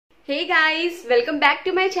Hey guys, welcome back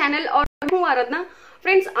to my channel और मैं हूं आराधना।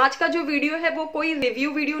 फ्रेंड्स, आज का जो वीडियो है वो कोई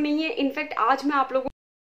रिव्यू वीडियो नहीं है। इनफैक्ट आज मैं आप लोगों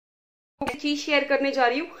को एक चीज शेयर करने जा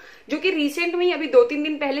रही हूँ जो कि रिसेंट में ही अभी 2-3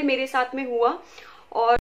 दिन पहले मेरे साथ में हुआ।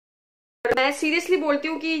 और मैं सीरियसली बोलती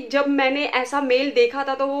हूँ कि जब मैंने ऐसा मेल देखा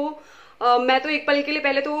था तो वो मैं तो एक पल के लिए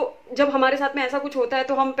पहले तो जब हमारे साथ में ऐसा कुछ होता है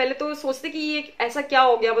तो हम पहले तो सोचते कि ये ऐसा क्या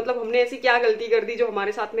हो गया, मतलब हमने ऐसी क्या गलती कर दी जो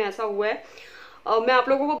हमारे साथ में ऐसा हुआ है। मैं आप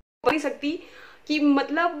लोगों को बता नहीं सकती कि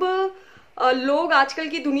मतलब लोग आजकल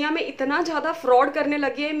की दुनिया में इतना ज्यादा फ्रॉड करने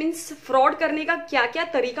लगे हैं। मीन्स फ्रॉड करने का क्या क्या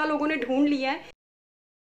तरीका लोगों ने ढूंढ लिया है,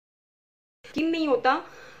 यकीन नहीं होता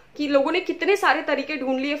कि लोगों ने कितने सारे तरीके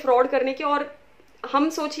ढूंढ लिए फ्रॉड करने के। और हम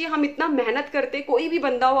सोचिए, हम इतना मेहनत करते, कोई भी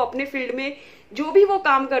बंदा हो अपने फील्ड में जो भी वो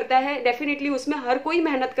काम करता है, डेफिनेटली उसमें हर कोई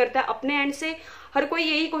मेहनत करता है अपने एंड से। हर कोई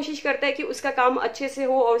यही कोशिश करता है कि उसका काम अच्छे से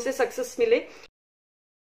हो और उसे सक्सेस मिले।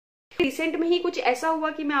 रिसेंट में ही कुछ ऐसा हुआ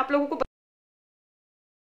कि मैं आप लोगों को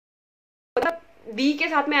वी के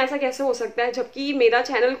साथ में ऐसा कैसे हो सकता है, जबकि मेरा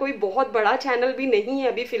चैनल कोई बहुत बड़ा चैनल भी नहीं है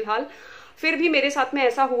अभी फिलहाल, फिर भी मेरे साथ में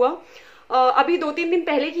ऐसा हुआ। अभी 2-3 दिन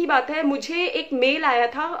पहले की बात है, मुझे एक मेल आया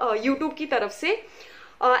था यूट्यूब की तरफ से।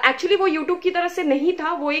 एक्चुअली वो यूट्यूब की तरफ से नहीं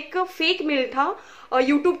था, वो एक फेक मेल था।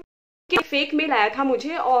 यूट्यूब के फेक मेल आया था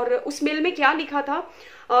मुझे। और उस मेल में क्या लिखा था,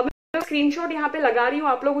 मैं स्क्रीनशॉट यहाँ पे लगा रही हूँ,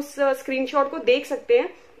 आप लोग उस स्क्रीनशॉट को देख सकते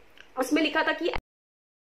हैं। उसमें लिखा था कि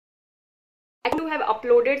you have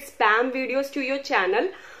uploaded spam videos to your channel,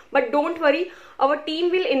 but don't worry, our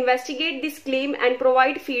team will investigate this claim and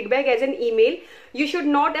provide feedback as an email. You should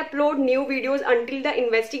not upload new videos until the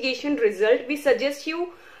investigation result. We suggest you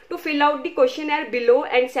to fill out the questionnaire below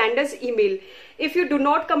and send us email. If you do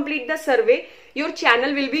not complete the survey, your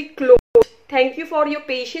channel will be closed. Thank you for your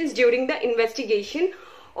patience during the investigation.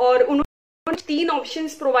 और उन्होंने 3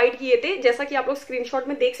 options provide किए थे, जैसा कि आप लोग screenshot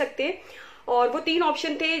में देख सकते हैं। और वो 3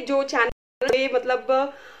 ऑप्शन थे जो चैनल मतलब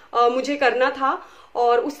मुझे करना था।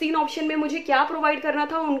 और उस 3 ऑप्शन में मुझे क्या प्रोवाइड करना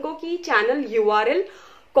था उनको कि channel URL,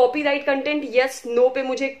 copyright content yes no पे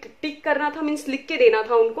मुझे टिक करना था, मीन्स लिख के देना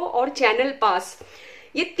था उनको, और चैनल पास।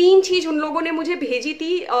 ये 3 चीज उन लोगों ने मुझे भेजी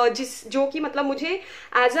थी, जो कि मतलब मुझे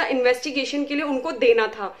एज अ इन्वेस्टिगेशन के लिए उनको देना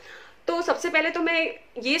था। तो सबसे पहले तो मैं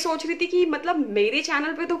ये सोच रही थी कि मतलब मेरे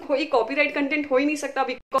चैनल पे तो कोई कॉपीराइट कंटेंट हो ही नहीं सकता,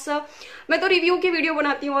 बिकॉज मैं तो रिव्यू की वीडियो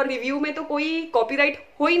बनाती हूँ और रिव्यू में तो कोई कॉपीराइट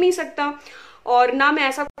हो ही नहीं सकता। और ना मैं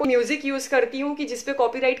ऐसा कोई म्यूजिक यूज करती हूँ कि जिसपे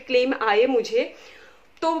कॉपीराइट क्लेम आए मुझे।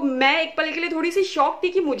 तो मैं एक पल के लिए थोड़ी सी शॉक थी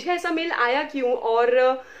कि मुझे ऐसा मेल आया क्यों।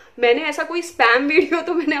 और मैंने ऐसा कोई स्पैम वीडियो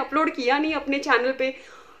तो मैंने अपलोड किया नहीं अपने चैनल पे।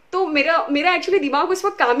 तो मेरा एक्चुअली दिमाग उस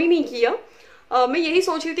वक्त काम ही नहीं किया। मैं यही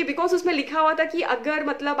सोच रही थी, बिकॉज उसमें लिखा हुआ था कि अगर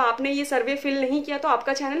मतलब आपने ये सर्वे फिल नहीं किया तो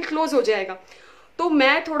आपका चैनल क्लोज हो जाएगा। तो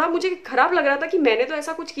मैं थोड़ा, मुझे खराब लग रहा था कि मैंने तो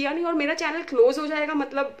ऐसा कुछ किया नहीं और मेरा चैनल क्लोज हो जाएगा,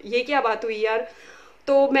 मतलब ये क्या बात हुई यार।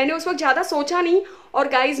 तो मैंने उस वक्त ज्यादा सोचा नहीं। और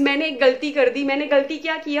गाइज, मैंने एक गलती कर दी। मैंने गलती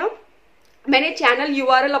क्या किया, मैंने चैनल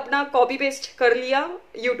यूआरएल अपना कॉपी पेस्ट कर लिया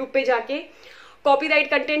यूट्यूब पे जाके। कॉपीराइट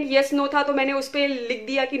कंटेंट यस नो था तो मैंने उस पर लिख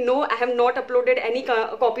दिया कि no, I have not uploaded any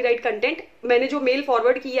copyright content. मैंने जो मेल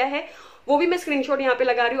फॉरवर्ड किया है वो भी मैं स्क्रीनशॉट यहाँ पे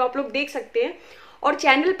लगा रही हूँ, आप लोग देख सकते हैं। और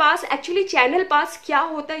चैनल पास, एक्चुअली चैनल पास क्या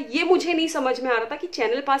होता है ये मुझे नहीं समझ में आ रहा था कि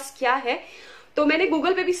चैनल पास क्या है। तो मैंने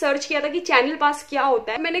गूगल पे भी सर्च किया था कि चैनल पास क्या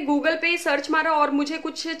होता है। मैंने गूगल पे सर्च मारा और मुझे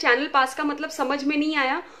कुछ चैनल पास का मतलब समझ में नहीं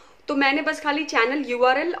आया। तो मैंने बस खाली चैनल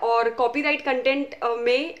यूआरएल और कॉपीराइट कंटेंट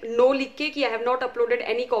में नो लिख के कि I have not uploaded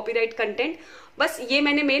any copyright content, बस ये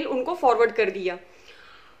मैंने मेल उनको फॉरवर्ड कर दिया।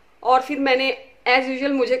 और फिर मैंने एज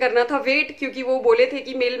यूजुअल मुझे करना था वेट, क्योंकि वो बोले थे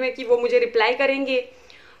कि मेल में कि वो मुझे रिप्लाई करेंगे।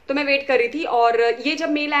 तो मैं वेट कर रही थी। और ये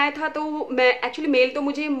जब मेल आया था तो मैं एक्चुअली, मेल तो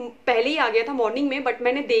मुझे पहले ही आ गया था मॉर्निंग में, बट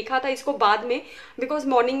मैंने देखा था इसको बाद में, बिकॉज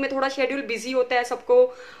मॉर्निंग में थोड़ा शेड्यूल बिजी होता है,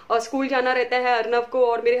 सबको स्कूल जाना रहता है, अर्नव को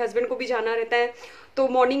और मेरे हस्बैंड को भी जाना रहता है। तो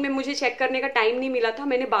मॉर्निंग में मुझे चेक करने का टाइम नहीं मिला था,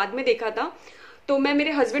 मैंने बाद में देखा था। तो मैं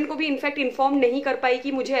मेरे हस्बैंड को भी इनफैक्ट इन्फॉर्म नहीं कर पाई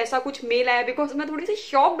कि मुझे ऐसा कुछ मेल आया, बिकॉज मैं थोड़ी सी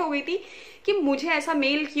शॉक्ड हो गई थी कि मुझे ऐसा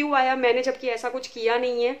मेल क्यों आया, मैंने जबकि ऐसा कुछ किया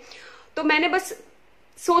नहीं है। तो मैंने बस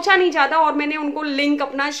सोचा नहीं ज्यादा और मैंने उनको लिंक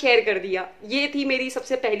अपना शेयर कर दिया। ये थी मेरी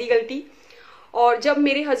सबसे पहली गलती। और जब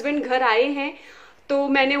मेरे हस्बैंड घर आए हैं तो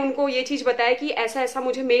मैंने उनको ये चीज बताया कि ऐसा ऐसा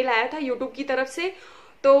मुझे मेल आया था यूट्यूब की तरफ से।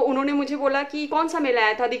 तो उन्होंने मुझे बोला कि कौन सा मेल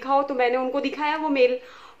आया था, दिखाओ। तो मैंने उनको दिखाया वो मेल।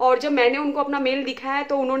 और जब मैंने उनको अपना मेल दिखाया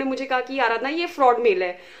तो उन्होंने मुझे कहा कि आराधना ये फ्रॉड मेल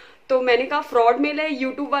है। तो मैंने कहा फ्रॉड मेल है,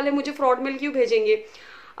 यूट्यूब वाले मुझे फ्रॉड मेल क्यों भेजेंगे।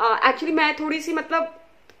 एक्चुअली मैं थोड़ी सी, मतलब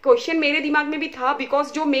क्वेश्चन मेरे दिमाग में भी था,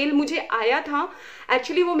 बिकॉज जो मेल मुझे आया था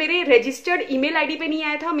एक्चुअली वो मेरे रजिस्टर्ड ईमेल आईडी पे नहीं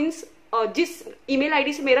आया था। मीन्स जिस ईमेल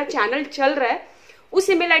आईडी से मेरा चैनल चल रहा है उस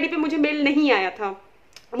ईमेल आईडी पे मुझे मेल नहीं आया था।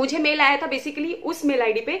 मुझे मेल आया था बेसिकली उस मेल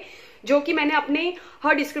आईडी पे जो कि मैंने अपने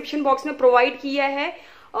हर डिस्क्रिप्शन बॉक्स में प्रोवाइड किया है।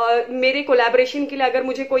 मेरे कोलैबोरेशन के लिए अगर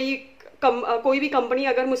मुझे कोई भी कंपनी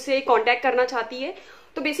अगर मुझसे कांटेक्ट करना चाहती है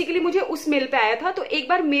तो बेसिकली मुझे उस मेल पे आया था। तो एक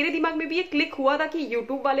बार मेरे दिमाग में भी ये क्लिक हुआ था कि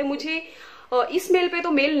यूट्यूब वाले मुझे इस मेल पे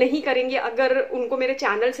तो मेल नहीं करेंगे अगर उनको मेरे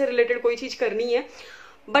चैनल से रिलेटेड कोई चीज करनी है।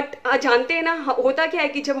 बट जानते हैं ना, होता क्या है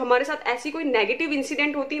कि जब हमारे साथ ऐसी कोई नेगेटिव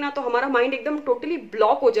इंसिडेंट होती है ना तो हमारा माइंड एकदम टोटली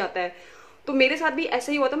ब्लॉक हो जाता है। तो मेरे साथ भी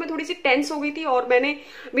ऐसा ही हुआ था, मैं थोड़ी सी टेंस हो गई थी और मैंने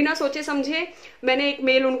बिना सोचे समझे मैंने एक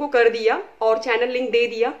मेल उनको कर दिया और चैनल लिंक दे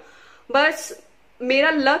दिया। बस मेरा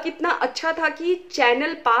लक इतना अच्छा था कि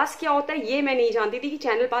चैनल पास क्या होता है ये मैं नहीं जानती थी कि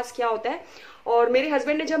चैनल पास क्या होता है। और मेरे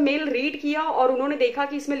हस्बैंड ने जब मेल रीड किया और उन्होंने देखा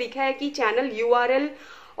कि इसमें लिखा है कि चैनल यूआरएल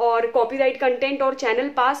और कॉपीराइट कंटेंट और चैनल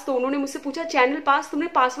पास, तो उन्होंने मुझसे पूछा चैनल पास तुमने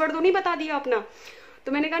पासवर्ड तो नहीं बता दिया अपना?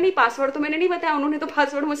 तो मैंने कहा नहीं, पासवर्ड तो मैंने नहीं बताया, उन्होंने तो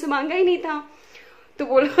पासवर्ड मुझसे मांगा ही नहीं था। तो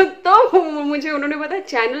बोला तो मुझे उन्होंने बताया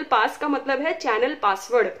चैनल पास का मतलब है चैनल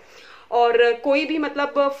पासवर्ड, और कोई भी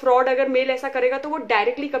मतलब फ्रॉड अगर मेल ऐसा करेगा तो वो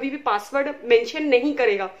डायरेक्टली कभी भी पासवर्ड मेंशन नहीं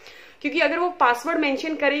करेगा, क्योंकि अगर वो पासवर्ड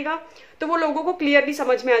मेंशन करेगा तो वो लोगों को क्लियरली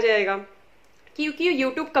समझ में आ जाएगा, क्योंकि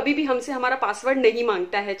यूट्यूब कभी भी हमसे हमारा पासवर्ड नहीं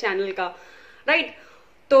मांगता है चैनल का, राइट।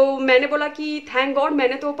 तो मैंने बोला कि थैंक गॉड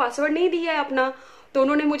मैंने तो पासवर्ड नहीं दिया है अपना। तो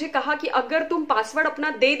उन्होंने मुझे कहा कि अगर तुम पासवर्ड अपना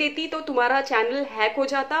दे देती तो तुम्हारा चैनल हैक हो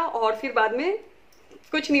जाता और फिर बाद में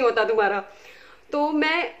कुछ नहीं होता तुम्हारा। तो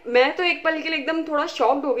मैं तो एक पल के लिए एकदम थोड़ा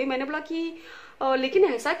शॉक्ड हो गई। मैंने बोला कि लेकिन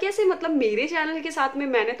ऐसा कैसे, मतलब मेरे चैनल के साथ में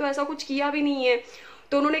मैंने तो ऐसा कुछ किया भी नहीं है।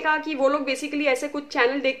 तो उन्होंने कहा कि वो लोग बेसिकली ऐसे कुछ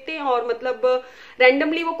चैनल देखते हैं और मतलब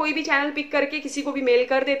रैंडमली वो कोई भी चैनल पिक करके किसी को भी मेल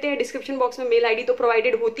कर देते हैं। डिस्क्रिप्शन बॉक्स में मेल आईडी तो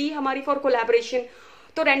प्रोवाइडेड होती है हमारी फॉर कोलैबोरेशन,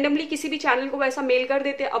 तो रैंडमली किसी भी चैनल को वैसा मेल कर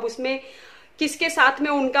देते हैं। अब उसमें किसके साथ में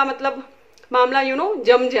उनका मतलब मामला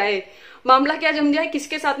जम जाए, मामला क्या जम जाए,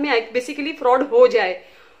 किसके साथ में बेसिकली फ्रॉड हो जाए।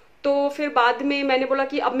 तो फिर बाद में मैंने बोला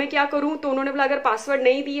कि अब मैं क्या करूं, तो उन्होंने बोला अगर पासवर्ड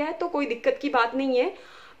नहीं दिया है तो कोई दिक्कत की बात नहीं है।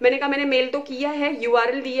 मैंने कहा मैंने मेल तो किया है,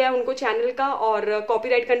 यूआरएल दिया है उनको चैनल का और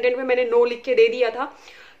कॉपीराइट कंटेंट में मैंने नो लिख के दे दिया था।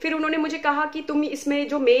 फिर उन्होंने मुझे कहा कि तुम इसमें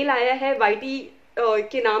जो मेल आया है वाईटी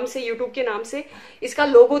के नाम से, यूट्यूब के नाम से, इसका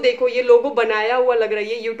लोगो देखो, ये लोगो बनाया हुआ लग रहा है,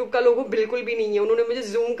 ये यूट्यूब का लोगो बिल्कुल भी नहीं है। उन्होंने मुझे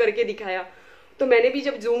जूम करके दिखाया, तो मैंने भी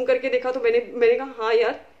जब जूम करके देखा तो मैंने कहा हाँ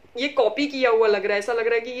यार ये कॉपी किया हुआ लग रहा है, ऐसा लग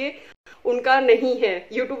रहा है कि ये उनका नहीं है,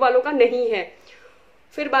 यूट्यूब वालों का नहीं है।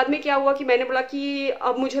 फिर बाद में क्या हुआ कि मैंने बोला कि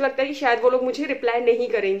अब मुझे लगता है कि शायद वो लोग मुझे रिप्लाई नहीं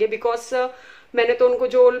करेंगे, बिकॉज मैंने तो उनको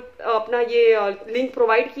जो अपना ये लिंक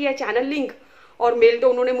प्रोवाइड किया है चैनल लिंक, और मेल तो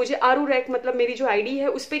उन्होंने मुझे आरू रैक मतलब मेरी जो आईडी है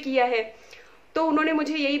उस पर किया है। तो उन्होंने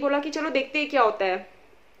मुझे यही बोला कि चलो देखते हैं क्या होता है।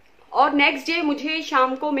 और नेक्स्ट डे मुझे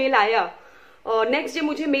शाम को मेल आया,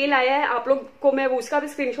 मुझे मेल आया है, आप लोग को मैं उसका भी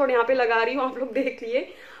स्क्रीनशॉट यहाँ पे लगा रही हूँ, आप लोग देख लिए।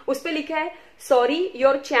 उस पे लिखा है sorry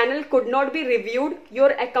your channel could not be reviewed,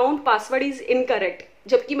 your account password is incorrect,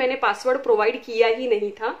 जबकि मैंने पासवर्ड प्रोवाइड किया ही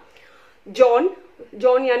नहीं था।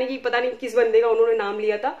 जॉन यानी कि पता नहीं किस बंदे का उन्होंने नाम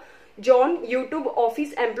लिया था। John, YouTube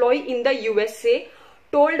office employee in the USA,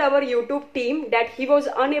 told our YouTube team that he was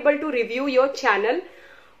unable to review your channel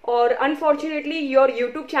और unfortunately your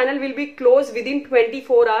YouTube channel will be closed within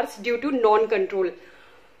 24 hours due to non-control।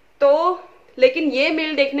 तो लेकिन ये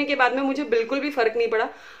mail देखने के बाद में मुझे बिल्कुल भी फर्क नहीं पड़ा,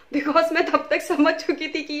 बिकॉज मैं तब तक समझ चुकी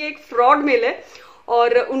थी कि ये एक फ्रॉड मेल है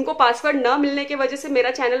और उनको पासवर्ड ना मिलने की वजह से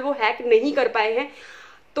मेरा चैनल वो हैक नहीं कर पाए हैं।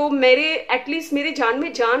 तो मेरे एटलीस्ट मेरे जान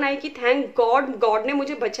में जान आई कि थैंक गॉड ने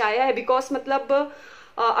मुझे बचाया है, बिकॉज मतलब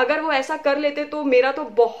अगर वो ऐसा कर लेते तो मेरा तो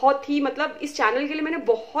बहुत ही मतलब इस चैनल के लिए मैंने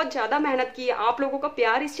बहुत ज्यादा मेहनत की है, आप लोगों का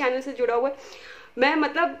प्यार इस चैनल से जुड़ा हुआ है। मैं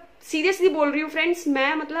मतलब सीरियसली बोल रही हूँ फ्रेंड्स,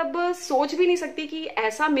 मैं मतलब सोच भी नहीं सकती कि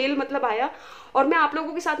ऐसा मेल मतलब आया। और मैं आप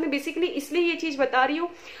लोगों के साथ में बेसिकली इसलिए ये चीज बता रही हूँ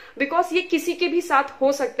बिकॉज ये किसी के भी साथ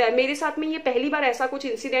हो सकता है। मेरे साथ में ये पहली बार ऐसा कुछ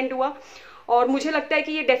इंसिडेंट हुआ और मुझे लगता है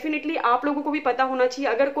कि ये डेफिनेटली आप लोगों को भी पता होना चाहिए।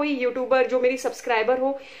 अगर कोई यूट्यूबर जो मेरी सब्सक्राइबर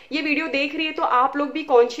हो ये वीडियो देख रही है तो आप लोग भी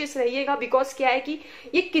कॉन्शियस रहिएगा, बिकॉज क्या है कि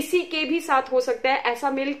ये किसी के भी साथ हो सकता है,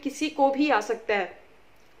 ऐसा मेल किसी को भी आ सकता है।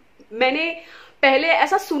 मैंने पहले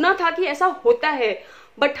ऐसा सुना था कि ऐसा होता है,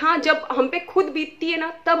 बट हाँ जब हम पे खुद बीतती है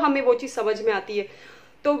ना तब हमें वो चीज समझ में आती है।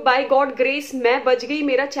 तो बाय गॉड ग्रेस मैं बच गई,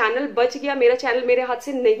 मेरा चैनल बच गया, मेरा चैनल मेरे हाथ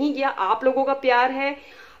से नहीं गया। आप लोगों का प्यार है,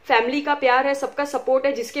 फैमिली का प्यार है, सबका सपोर्ट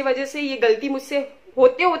है, जिसकी वजह से ये गलती मुझसे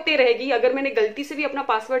होते होते रहेगी। अगर मैंने गलती से भी अपना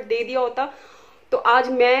पासवर्ड दे दिया होता तो आज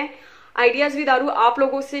मैं आइडियाज विद आरू आप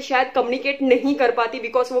लोगों से शायद कम्युनिकेट नहीं कर पाती,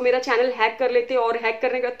 बिकॉज वो मेरा चैनल हैक कर लेते और हैक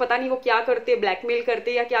करने के बाद पता नहीं वो क्या करते, ब्लैकमेल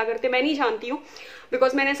करते या क्या करते, मैं नहीं जानती हूँ।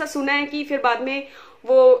 बिकॉज मैंने ऐसा सुना है कि फिर बाद में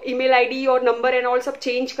वो ईमेल आईडी और नंबर एंड ऑल सब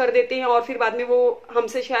चेंज कर देते हैं और फिर बाद में वो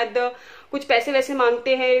हमसे शायद कुछ पैसे वैसे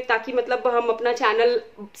मांगते हैं ताकि मतलब हम अपना चैनल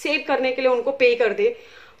सेव करने के लिए उनको पे कर दे।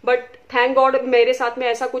 बट थैंक गॉड मेरे साथ में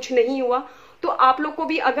ऐसा कुछ नहीं हुआ। तो आप लोग को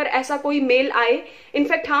भी अगर ऐसा कोई मेल आए,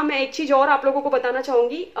 इनफैक्ट हाँ, मैं एक चीज और आप लोगों को बताना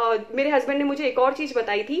चाहूंगी। मेरे हस्बैंड ने मुझे एक और चीज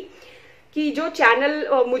बताई थी कि जो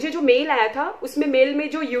चैनल मुझे जो मेल आया था, उसमें मेल में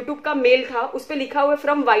जो यूट्यूब का मेल था उस पर लिखा हुआ है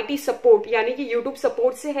फ्रॉम YT सपोर्ट, यानी कि यूट्यूब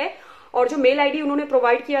सपोर्ट से है। और जो मेल आईडी उन्होंने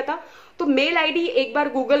प्रोवाइड किया था, तो मेल आईडी एक बार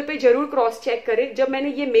गूगल पे जरूर क्रॉस चेक करें। जब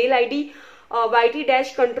मैंने ये मेल आईडी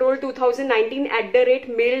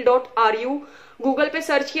YT-control2019@mail.ru गूगल पे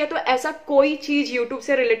सर्च किया तो ऐसा कोई चीज यूट्यूब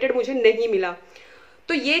से रिलेटेड मुझे नहीं मिला।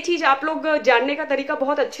 तो ये चीज आप लोग जानने का तरीका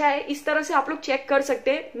बहुत अच्छा है, इस तरह से आप लोग चेक कर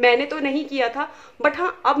सकते हैं। मैंने तो नहीं किया था, बट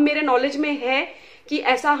हाँ अब मेरे नॉलेज में है कि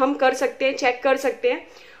ऐसा हम कर सकते हैं, चेक कर सकते हैं।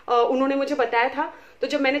 उन्होंने मुझे बताया था, तो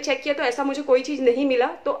जब मैंने चेक किया तो ऐसा मुझे कोई चीज नहीं मिला।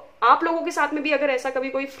 तो आप लोगों के साथ में भी अगर ऐसा कभी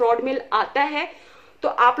कोई फ्रॉड मेल आता है तो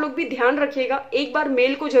आप लोग भी ध्यान रखिएगा, एक बार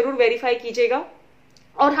मेल को जरूर वेरीफाई कीजिएगा।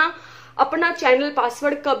 और हाँ, अपना चैनल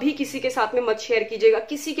पासवर्ड कभी किसी के साथ में मत शेयर कीजिएगा,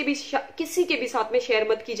 किसी के भी साथ में शेयर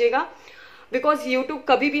मत कीजिएगा, बिकॉज यूट्यूब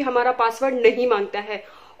कभी भी हमारा पासवर्ड नहीं मांगता है।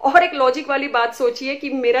 और एक लॉजिक वाली बात सोचिए कि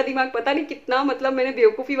मेरा दिमाग पता नहीं कितना, मतलब मैंने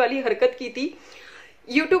बेवकूफी वाली हरकत की थी।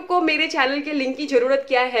 यूट्यूब को मेरे चैनल के लिंक की जरूरत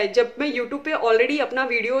क्या है, जब मैं यूट्यूब पे ऑलरेडी अपना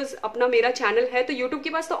वीडियोस, अपना मेरा चैनल है, तो यूट्यूब के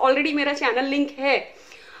पास तो ऑलरेडी मेरा चैनल लिंक है।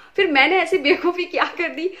 फिर मैंने ऐसी बेवकूफी क्या कर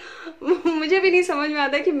दी, मुझे भी नहीं समझ में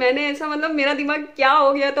आता कि मैंने ऐसा, मतलब मेरा दिमाग क्या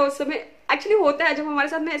हो गया था उस समय। एक्चुअली होता है, जब हमारे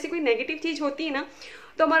साथ में ऐसी कोई नेगेटिव चीज होती है ना,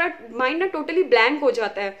 तो हमारा माइंड ना टोटली ब्लैंक हो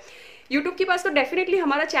जाता है। यूट्यूब के पास तो डेफिनेटली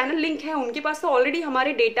हमारा चैनल लिंक है, उनके पास तो ऑलरेडी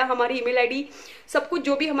हमारे डेटा, हमारी ईमेल आईडी, सब कुछ,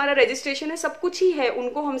 जो भी हमारा रजिस्ट्रेशन है, सब कुछ ही है।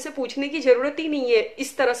 उनको हमसे पूछने की जरूरत ही नहीं है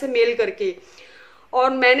इस तरह से मेल करके। और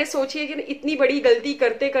मैंने सोची कि इतनी बड़ी गलती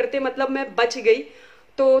करते करते मतलब मैं बच गई।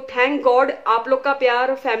 तो थैंक गॉड, आप लोग का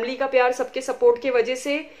प्यार, फैमिली का प्यार, सबके सपोर्ट के वजह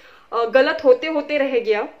से गलत होते होते रह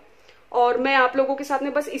गया। और मैं आप लोगों के साथ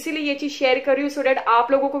में बस इसीलिए ये चीज शेयर कर रही हूँ, सो डेट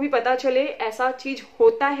आप लोगों को भी पता चले ऐसा चीज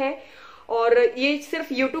होता है। और ये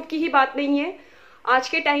सिर्फ यूट्यूब की ही बात नहीं है, आज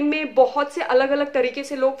के टाइम में बहुत से अलग अलग तरीके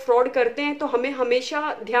से लोग फ्रॉड करते हैं। तो हमें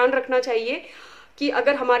हमेशा ध्यान रखना चाहिए कि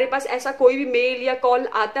अगर हमारे पास ऐसा कोई भी मेल या कॉल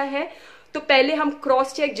आता है तो पहले हम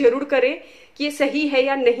क्रॉस चेक जरूर करें कि ये सही है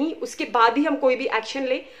या नहीं, उसके बाद ही हम कोई भी एक्शन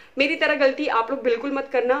ले। मेरी तरह गलती आप लोग बिल्कुल मत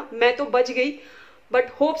करना, मैं तो बच गई, बट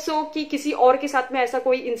होप सो कि किसी और के साथ में ऐसा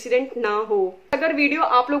कोई इंसिडेंट ना हो। अगर वीडियो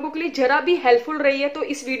आप लोगों के लिए जरा भी हेल्पफुल रही है तो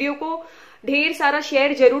इस वीडियो को ढेर सारा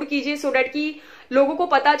शेयर जरूर कीजिए, सो डेट कि लोगों को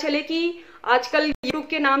पता चले कि आजकल यूट्यूब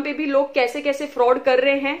के नाम पे भी लोग कैसे कैसे फ्रॉड कर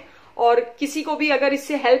रहे हैं। और किसी को भी अगर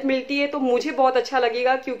इससे हेल्प मिलती है तो मुझे बहुत अच्छा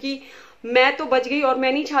लगेगा, क्योंकि मैं तो बच गई और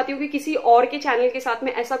मैं नहीं चाहती हूँ कि किसी और के चैनल के साथ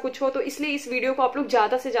में ऐसा कुछ हो। तो इसलिए इस वीडियो को आप लोग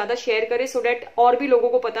ज्यादा से ज्यादा शेयर करें, सो डेट और भी लोगों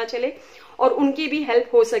को पता चले और उनकी भी हेल्प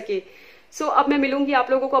हो सके। सो अब मैं मिलूंगी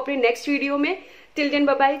आप लोगों को अपने नेक्स्ट वीडियो में। Till then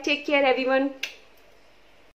bye bye, take care everyone.